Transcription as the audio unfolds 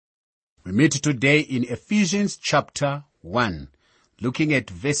We meet today in Ephesians chapter 1, looking at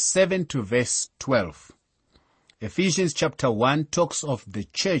verse 7 to verse 12. Ephesians chapter 1 talks of the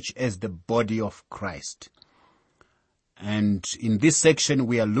church as the body of Christ. And in this section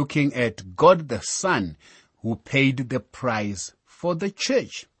we are looking at God the Son who paid the price for the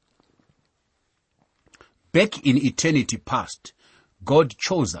church. Back in eternity past, God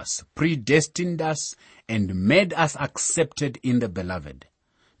chose us, predestined us, and made us accepted in the beloved.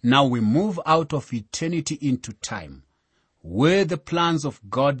 Now we move out of eternity into time, where the plans of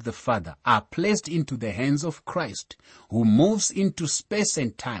God the Father are placed into the hands of Christ, who moves into space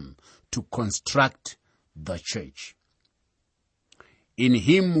and time to construct the church. In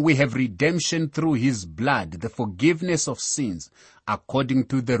him we have redemption through his blood, the forgiveness of sins, according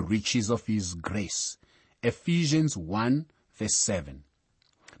to the riches of his grace. Ephesians 1 verse 7.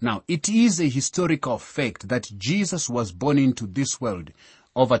 Now, it is a historical fact that Jesus was born into this world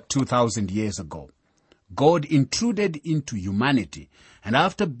over 2,000 years ago. God intruded into humanity, and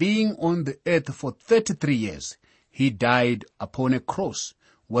after being on the earth for 33 years, he died upon a cross,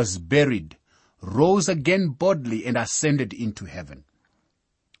 was buried, rose again bodily, and ascended into heaven.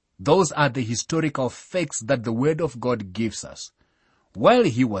 Those are the historical facts that the Word of God gives us. While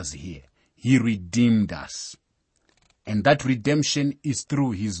he was here, he redeemed us. And that redemption is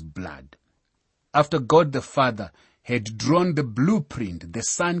through his blood. After God the Father had drawn the blueprint, the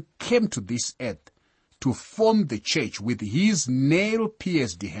Son came to this earth to form the church with his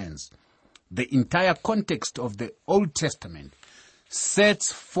nail-pierced hands. The entire context of the Old Testament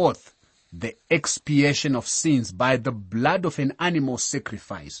sets forth the expiation of sins by the blood of an animal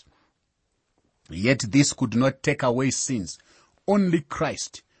sacrifice. Yet this could not take away sins. Only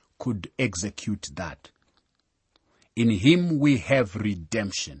Christ could execute that. In him we have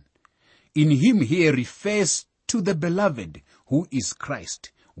redemption. In him he refers to the beloved, who is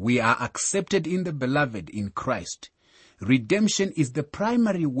Christ. We are accepted in the beloved, in Christ. Redemption is the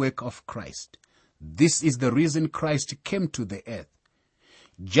primary work of Christ. This is the reason Christ came to the earth.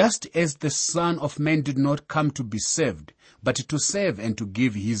 Just as the Son of Man did not come to be served, but to serve and to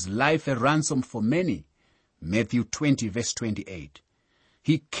give his life a ransom for many. Matthew 20 verse 28.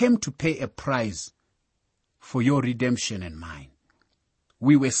 He came to pay a price for your redemption and mine.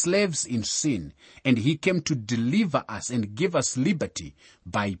 We were slaves in sin, and he came to deliver us and give us liberty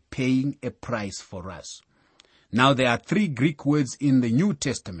by paying a price for us. Now there are 3 Greek words in the New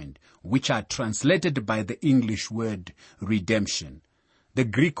Testament which are translated by the English word redemption. The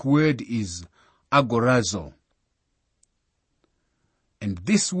Greek word is agorazo. And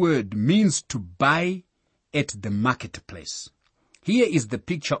this word means to buy at the marketplace. Here is the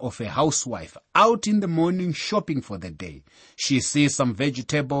picture of a housewife out in the morning shopping for the day. She sees some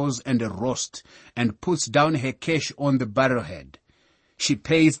vegetables and a roast and puts down her cash on the barrelhead. She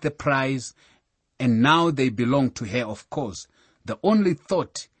pays the price, and now they belong to her, of course. The only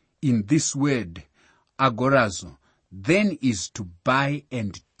thought in this word, agorazo, then is to buy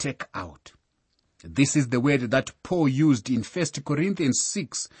and take out. This is the word that Paul used in 1 Corinthians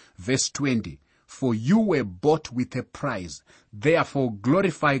 6 verse 20. For you were bought with a price. Therefore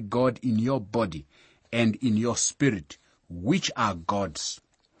glorify God in your body and in your spirit, which are God's.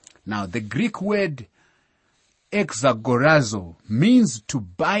 Now the Greek word exagorazo means to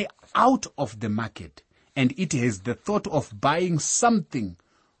buy out of the market, and it has the thought of buying something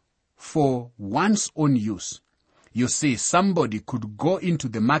for one's own use. You see, somebody could go into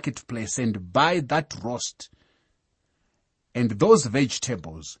the marketplace and buy that roast and those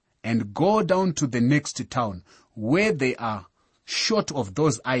vegetables and go down to the next town where they are short of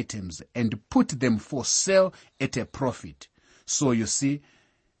those items and put them for sale at a profit. So you see,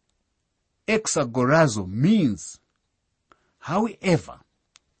 exagorazo means, however,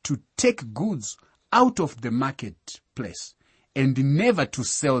 to take goods out of the marketplace and never to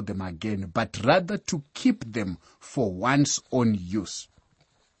sell them again, but rather to keep them for one's own use.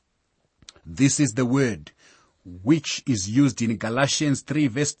 This is the word which is used in Galatians 3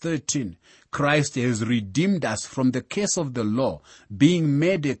 verse 13. Christ has redeemed us from the curse of the law, being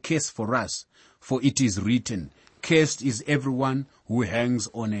made a curse for us. For it is written, cursed is everyone who hangs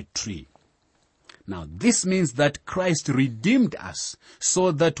on a tree. Now this means that Christ redeemed us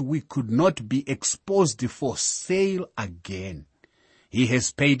so that we could not be exposed for sale again. He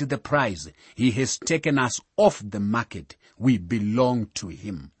has paid the price. He has taken us off the market. We belong to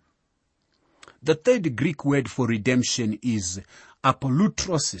him. The 3rd Greek word for redemption is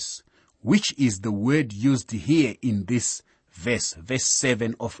apolutrosis, which is the word used here in this verse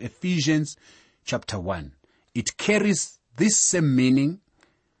 7 of Ephesians chapter 1. It carries this same meaning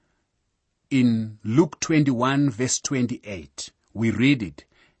in Luke 21 verse 28. We read it.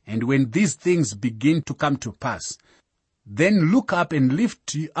 And when these things begin to come to pass, then look up and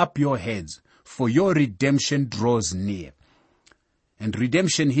lift up your heads, for your redemption draws near. And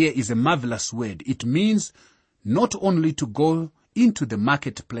redemption here is a marvelous word. It means not only to go into the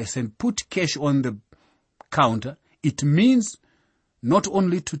marketplace and put cash on the counter. It means not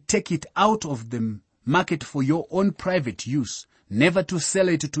only to take it out of the market for your own private use, never to sell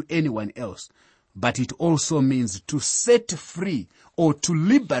it to anyone else, but it also means to set free or to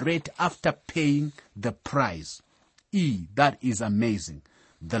liberate after paying the price. That is amazing.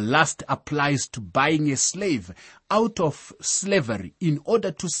 The last applies to buying a slave out of slavery in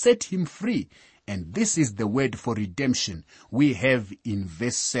order to set him free. And this is the word for redemption we have in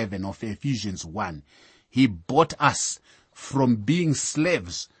verse 7 of Ephesians 1. He bought us from being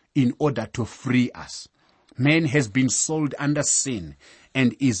slaves in order to free us. Man has been sold under sin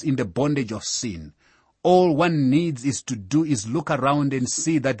and is in the bondage of sin. All one needs is to do is look around and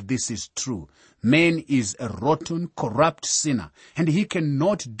see that this is true. Man is a rotten, corrupt sinner, and he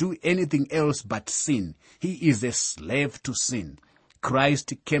cannot do anything else but sin. He is a slave to sin.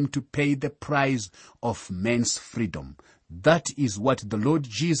 Christ came to pay the price of man's freedom. That is what the Lord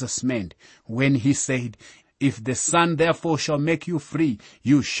Jesus meant when he said, "If the Son therefore shall make you free,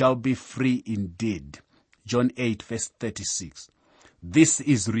 you shall be free indeed." John 8 verse 36. This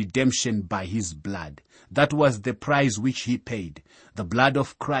is redemption by his blood. That was the price which he paid. The blood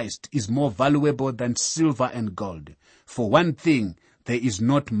of Christ is more valuable than silver and gold. For one thing, there is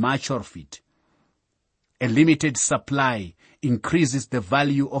not much of it. A limited supply increases the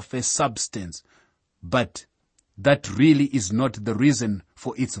value of a substance, but that really is not the reason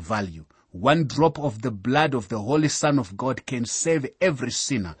for its value. One drop of the blood of the Holy Son of God can save every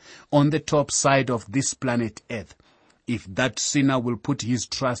sinner on the top side of this planet Earth, if that sinner will put his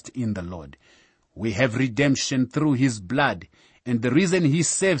trust in the Lord. We have redemption through his blood, and the reason he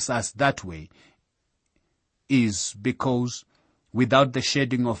saves us that way is because without the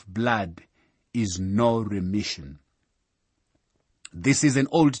shedding of blood is no remission. This is an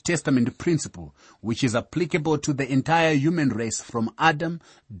Old Testament principle which is applicable to the entire human race from Adam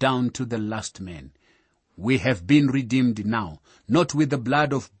down to the last man. We have been redeemed now, not with the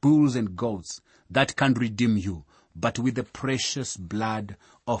blood of bulls and goats that can redeem you, but with the precious blood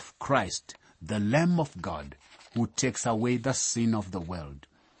of Christ, the Lamb of God, who takes away the sin of the world.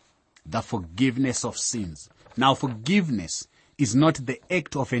 The forgiveness of sins. Now, forgiveness is not the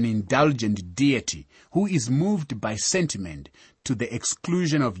act of an indulgent deity who is moved by sentiment to the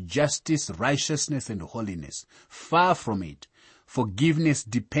exclusion of justice, righteousness, and holiness. Far from it. Forgiveness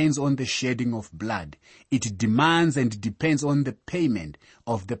depends on the shedding of blood. It demands and depends on the payment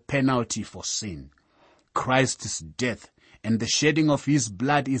of the penalty for sin. Christ's death and the shedding of his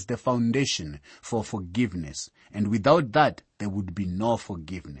blood is the foundation for forgiveness, and without that there would be no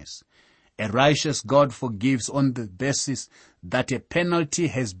forgiveness. A righteous God forgives on the basis that a penalty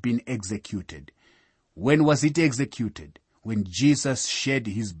has been executed. When was it executed? When Jesus shed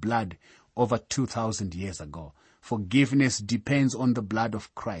his blood over 2,000 years ago. Forgiveness depends on the blood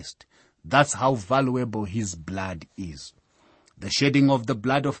of Christ. That's how valuable his blood is. The shedding of the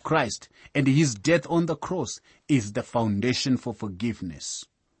blood of Christ and his death on the cross is the foundation for forgiveness.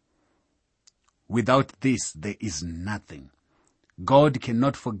 Without this, there is nothing. God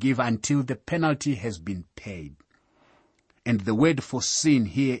cannot forgive until the penalty has been paid. And the word for sin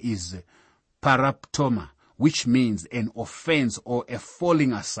here is paraptoma, which means an offense or a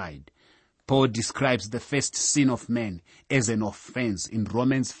falling aside. Paul describes the first sin of man as an offense in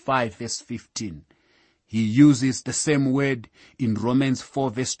Romans 5 verse 15. He uses the same word in Romans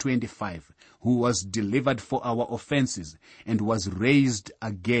 4 verse 25, who was delivered for our offenses and was raised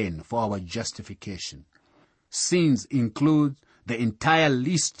again for our justification. Sins include the entire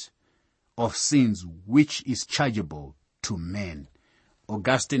list of sins which is chargeable to man.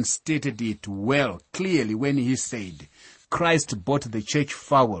 Augustine stated it well, clearly, when he said, Christ bought the church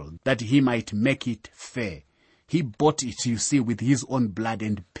fowl that he might make it fair. He bought it, you see, with his own blood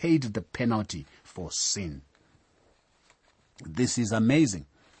and paid the penalty for sin. This is amazing.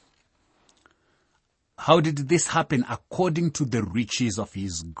 How did this happen? According to the riches of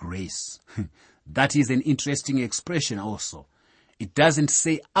his grace. That is an interesting expression also. It doesn't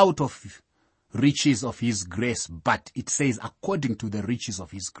say out of riches of his grace, but it says according to the riches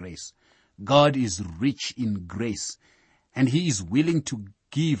of his grace. God is rich in grace, and he is willing to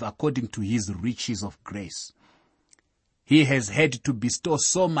give according to his riches of grace. He has had to bestow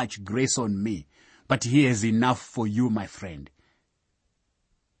so much grace on me, but he has enough for you, my friend.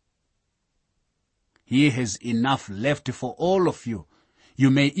 He has enough left for all of you. You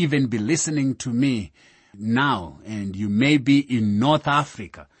may even be listening to me now, and you may be in North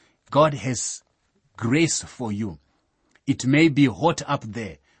Africa. God has grace for you. It may be hot up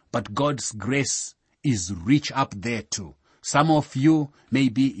there, but God's grace is rich up there too. Some of you may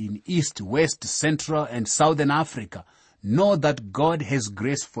be in East, West, Central, and Southern Africa. Know that God has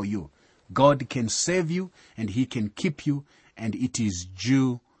grace for you. God can save you and He can keep you, and it is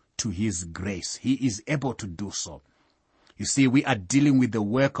due to His grace. He is able to do so. You see, we are dealing with the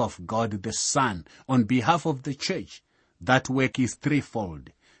work of God the Son on behalf of the church. That work is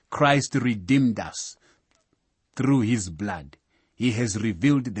threefold. Christ redeemed us through His blood. He has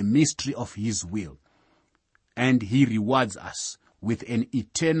revealed the mystery of His will, and He rewards us with an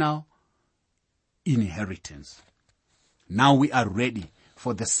eternal inheritance. Now we are ready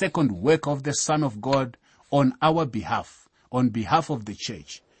for the second work of the Son of God on our behalf, on behalf of the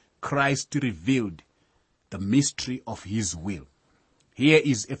church. Christ revealed the mystery of His will. Here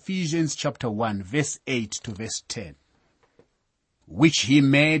is Ephesians chapter 1, verse 8 to verse 10. Which He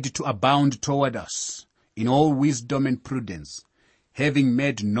made to abound toward us in all wisdom and prudence, having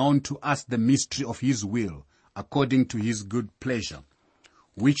made known to us the mystery of His will, according to His good pleasure,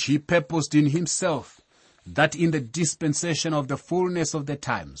 which He purposed in Himself, that in the dispensation of the fullness of the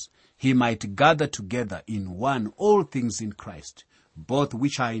times He might gather together in one all things in Christ, both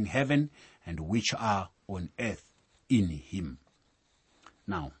which are in heaven and which are on earth in Him.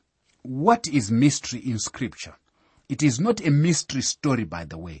 Now, what is mystery in Scripture? It is not a mystery story, by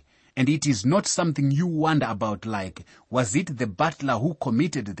the way, and it is not something you wonder about like, was it the butler who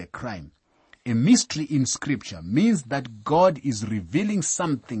committed the crime? A mystery in Scripture means that God is revealing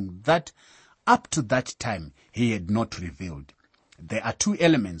something that up to that time He had not revealed. There are two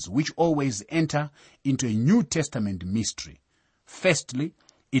elements which always enter into a New Testament mystery. Firstly,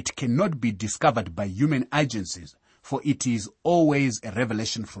 it cannot be discovered by human agencies, for it is always a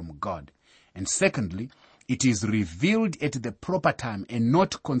revelation from God. And secondly, it is revealed at the proper time and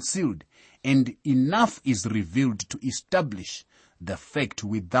not concealed, and enough is revealed to establish the fact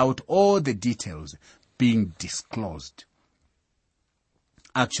without all the details being disclosed.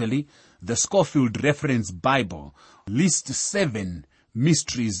 Actually, the Scofield Reference Bible lists 7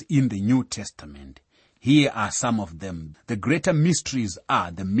 mysteries in the New Testament. Here are some of them. The greater mysteries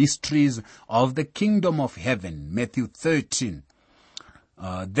are the mysteries of the kingdom of heaven, Matthew 13.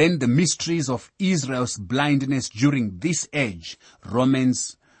 Then the mysteries of Israel's blindness during this age,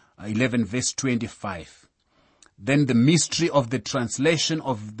 Romans 11 verse 25. Then the mystery of the translation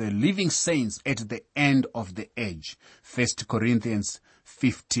of the living saints at the end of the age, 1 Corinthians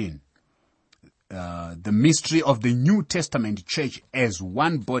 15. The mystery of the New Testament church as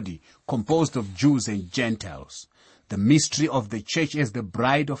one body composed of Jews and Gentiles. The mystery of the church as the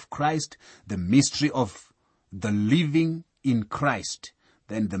bride of Christ. The mystery of the living in Christ.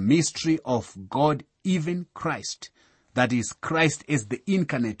 Then the mystery of God, even Christ. That is, Christ as the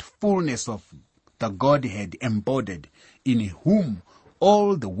incarnate fullness of the Godhead embodied, in whom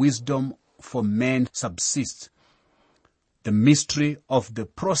all the wisdom for man subsists. The mystery of the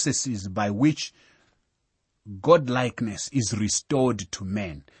processes by which godlikeness is restored to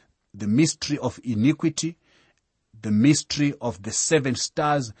man. The mystery of iniquity, the mystery of the 7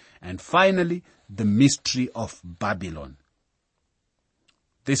 stars, and finally, the mystery of Babylon.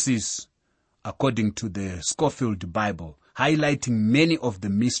 This is according to the Scofield Bible, highlighting many of the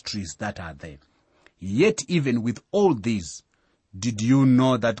mysteries that are there. Yet even with all these, did you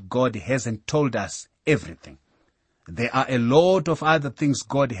know that God hasn't told us everything? There are a lot of other things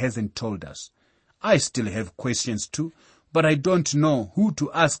God hasn't told us. I still have questions too, but I don't know who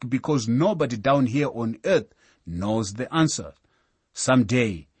to ask because nobody down here on earth knows the answer.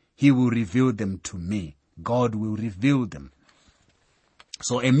 Someday, He will reveal them to me. God will reveal them.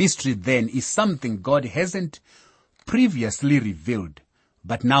 So a mystery then is something God hasn't previously revealed,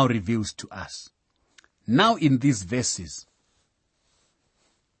 but now reveals to us. Now in these verses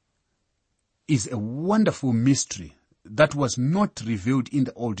is a wonderful mystery that was not revealed in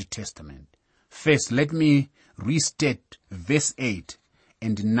the Old Testament. First, let me restate verse 8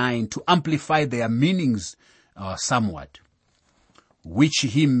 and 9 to amplify their meanings somewhat. Which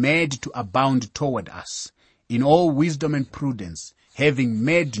He made to abound toward us in all wisdom and prudence, having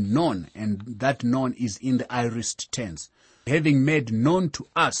made known, and that known is in the aorist tense, having made known to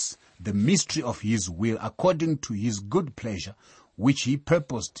us the mystery of His will according to His good pleasure, which He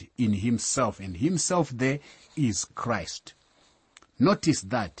purposed in Himself, and Himself there is Christ. Notice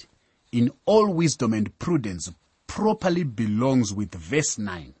that in all wisdom and prudence properly belongs with verse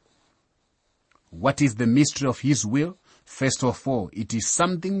 9. What is the mystery of His will? First of all, it is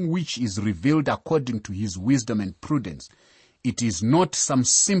something which is revealed according to His wisdom and prudence. It is not some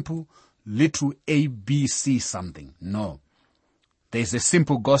simple little ABC something. No. There is a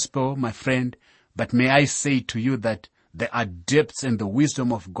simple gospel, my friend, but may I say to you that there are depths in the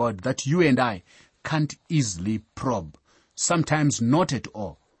wisdom of God that you and I can't easily probe. Sometimes not at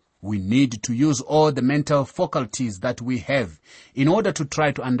all. We need to use all the mental faculties that we have in order to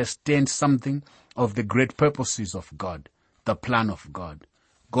try to understand something of the great purposes of God, the plan of God.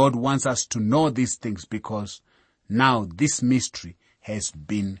 God wants us to know these things because now this mystery has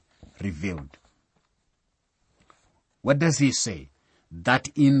been revealed. What does he say? That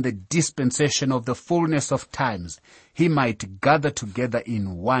in the dispensation of the fullness of times, he might gather together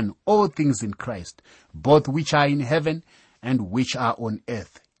in one all things in Christ, both which are in heaven and which are on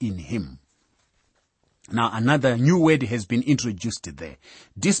earth in him. Now another new word has been introduced there.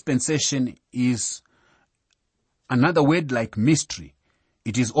 Dispensation is another word like mystery.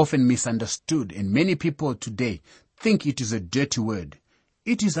 It is often misunderstood, and many people today think it is a dirty word.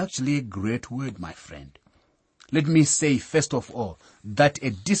 It is actually a great word, my friend. Let me say first of all that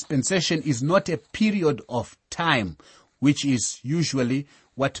a dispensation is not a period of time, which is usually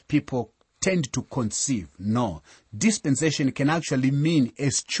what people tend to conceive. No, dispensation can actually mean a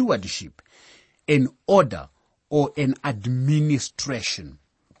stewardship, an order, or an administration.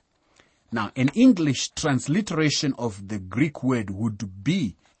 Now, an English transliteration of the Greek word would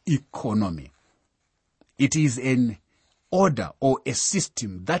be economy. It is an order or a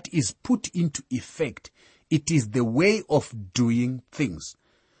system that is put into effect. It is the way of doing things.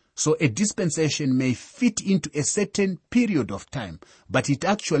 So a dispensation may fit into a certain period of time, but it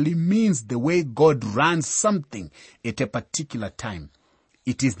actually means the way God runs something at a particular time.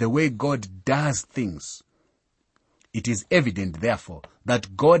 It is the way God does things. It is evident, therefore,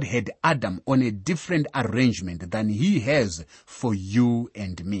 that God had Adam on a different arrangement than he has for you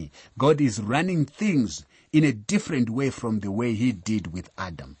and me. God is running things in a different way from the way he did with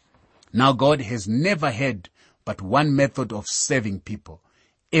Adam. Now God has never had but one method of saving people.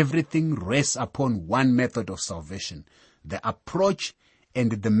 Everything rests upon one method of salvation. The approach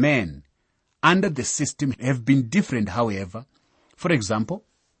and the man under the system have been different, however. For example,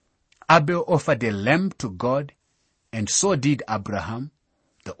 Abel offered a lamb to God, and so did Abraham.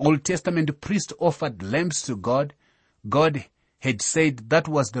 The Old Testament priest offered lambs to God. God had said that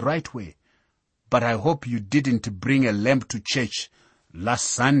was the right way. But I hope you didn't bring a lamb to church last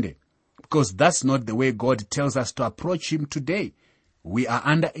Sunday, because that's not the way God tells us to approach him today. We are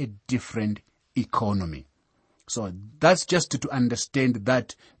under a different economy. So that's just to understand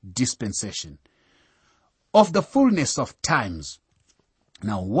that dispensation. Of the fullness of times.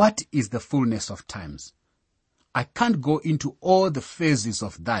 Now, what is the fullness of times? I can't go into all the phases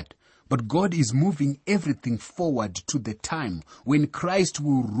of that, but God is moving everything forward to the time when Christ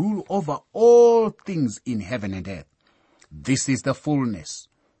will rule over all things in heaven and earth. This is the fullness.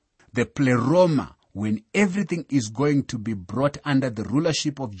 The pleroma, when everything is going to be brought under the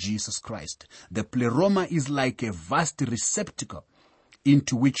rulership of Jesus Christ. The pleroma is like a vast receptacle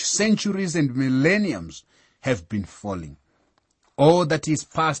into which centuries and millenniums have been falling. All that is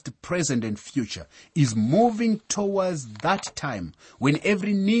past, present, and future is moving towards that time when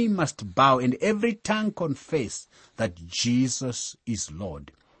every knee must bow and every tongue confess that Jesus is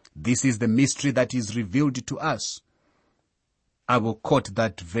Lord. This is the mystery that is revealed to us. I will quote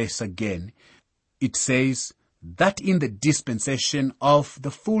that verse again. It says that in the dispensation of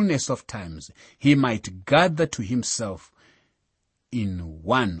the fullness of times, he might gather to himself in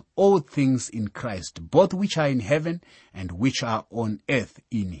one all things in Christ, both which are in heaven and which are on earth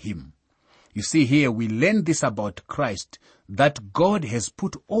in him. You see here, we learn this about Christ, that God has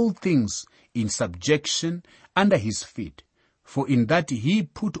put all things in subjection under his feet. For in that he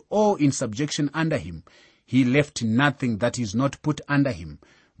put all in subjection under him, he left nothing that is not put under him.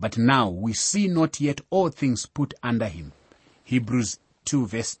 But now we see not yet all things put under him. Hebrews 2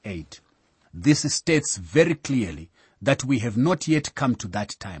 verse 8. This states very clearly that we have not yet come to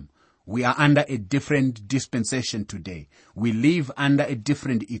that time. We are under a different dispensation today. We live under a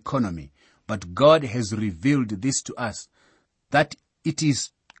different economy. But God has revealed this to us, that it is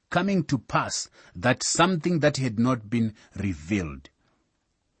coming to pass, that something that had not been revealed.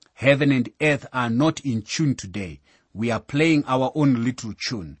 Heaven and earth are not in tune today. We are playing our own little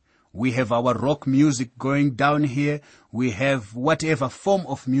tune. We have our rock music going down here. We have whatever form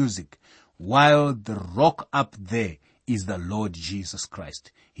of music, while the rock up there is the Lord Jesus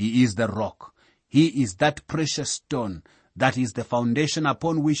Christ. He is the rock. He is that precious stone that is the foundation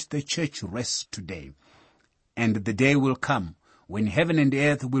upon which the church rests today. And the day will come when heaven and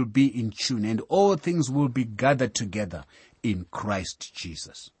earth will be in tune and all things will be gathered together in Christ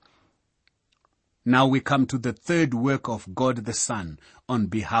Jesus. Now we come to the third work of God the Son on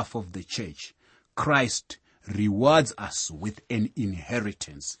behalf of the church. Christ rewards us with an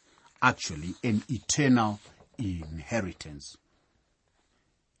inheritance, actually an eternal inheritance.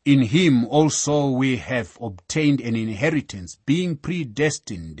 In him also we have obtained an inheritance, being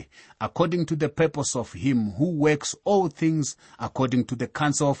predestined according to the purpose of him who works all things according to the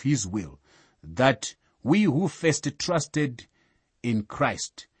counsel of his will, that we who first trusted in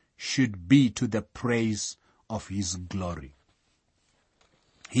Christ should be to the praise of his glory.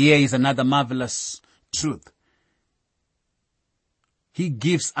 Here is another marvelous truth. He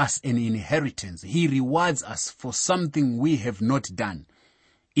gives us an inheritance. He rewards us for something we have not done.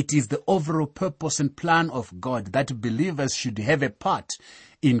 It is the overall purpose and plan of God that believers should have a part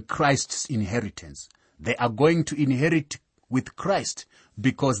in Christ's inheritance. They are going to inherit with Christ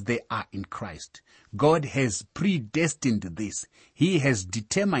because they are in Christ. God has predestined this. He has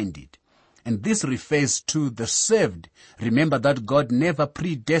determined it. And this refers to the saved. Remember that God never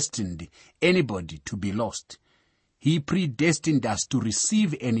predestined anybody to be lost. He predestined us to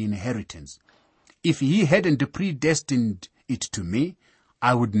receive an inheritance. If he hadn't predestined it to me,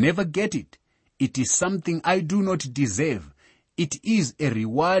 I would never get it. It is something I do not deserve. It is a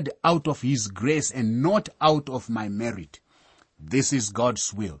reward out of his grace and not out of my merit. This is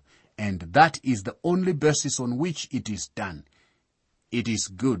God's will, and that is the only basis on which it is done. It is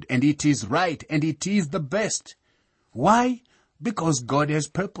good, and it is right, and it is the best. Why? Because God has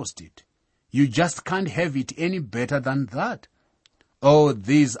purposed it. You just can't have it any better than that. Oh,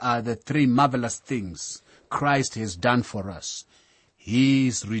 these are the three marvelous things Christ has done for us. He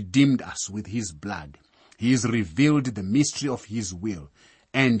has redeemed us with his blood. He has revealed the mystery of his will,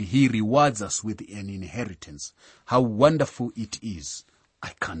 and he rewards us with an inheritance. How wonderful it is.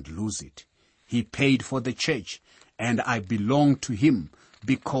 I can't lose it. He paid for the church, and I belong to him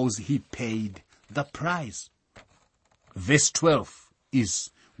because he paid the price. Verse 12 is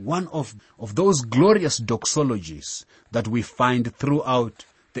one of those glorious doxologies that we find throughout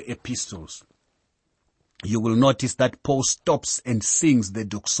the epistles. You will notice that Paul stops and sings the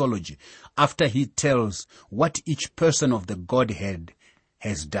doxology after he tells what each person of the Godhead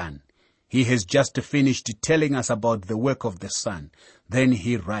has done. He has just finished telling us about the work of the Son. Then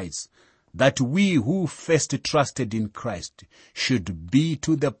he writes that we who first trusted in Christ should be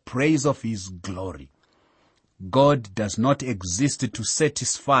to the praise of his glory. God does not exist to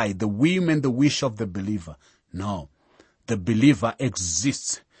satisfy the whim and the wish of the believer. No, the believer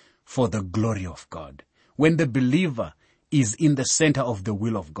exists for the glory of God. When the believer is in the center of the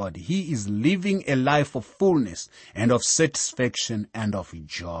will of God, he is living a life of fullness and of satisfaction and of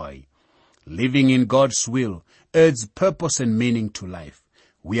joy. Living in God's will adds purpose and meaning to life.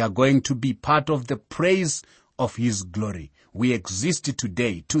 We are going to be part of the praise of his glory. We exist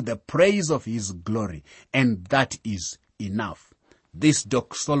today to the praise of his glory, and that is enough. This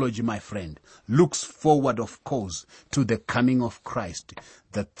doxology, my friend, looks forward, of course, to the coming of Christ.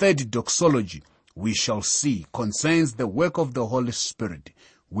 The third doxology we shall see concerns the work of the Holy Spirit.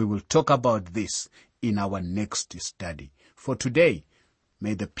 We will talk about this in our next study. For today,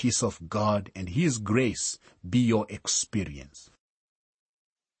 may the peace of God and his grace be your experience.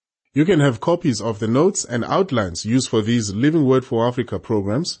 You can have copies of the notes and outlines used for these Living Word for Africa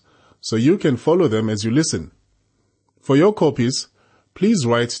programs, so you can follow them as you listen. For your copies, please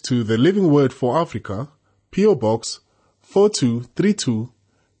write to the Living Word for Africa, P.O. Box 4232,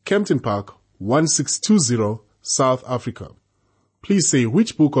 Kempton Park, 1620, South Africa. Please say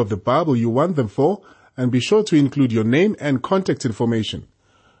which book of the Bible you want them for, and be sure to include your name and contact information.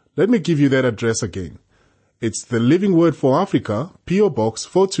 Let me give you that address again. It's the Living Word for Africa, P.O. Box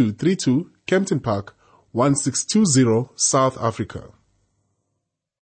 4232, Kempton Park, 1620, South Africa.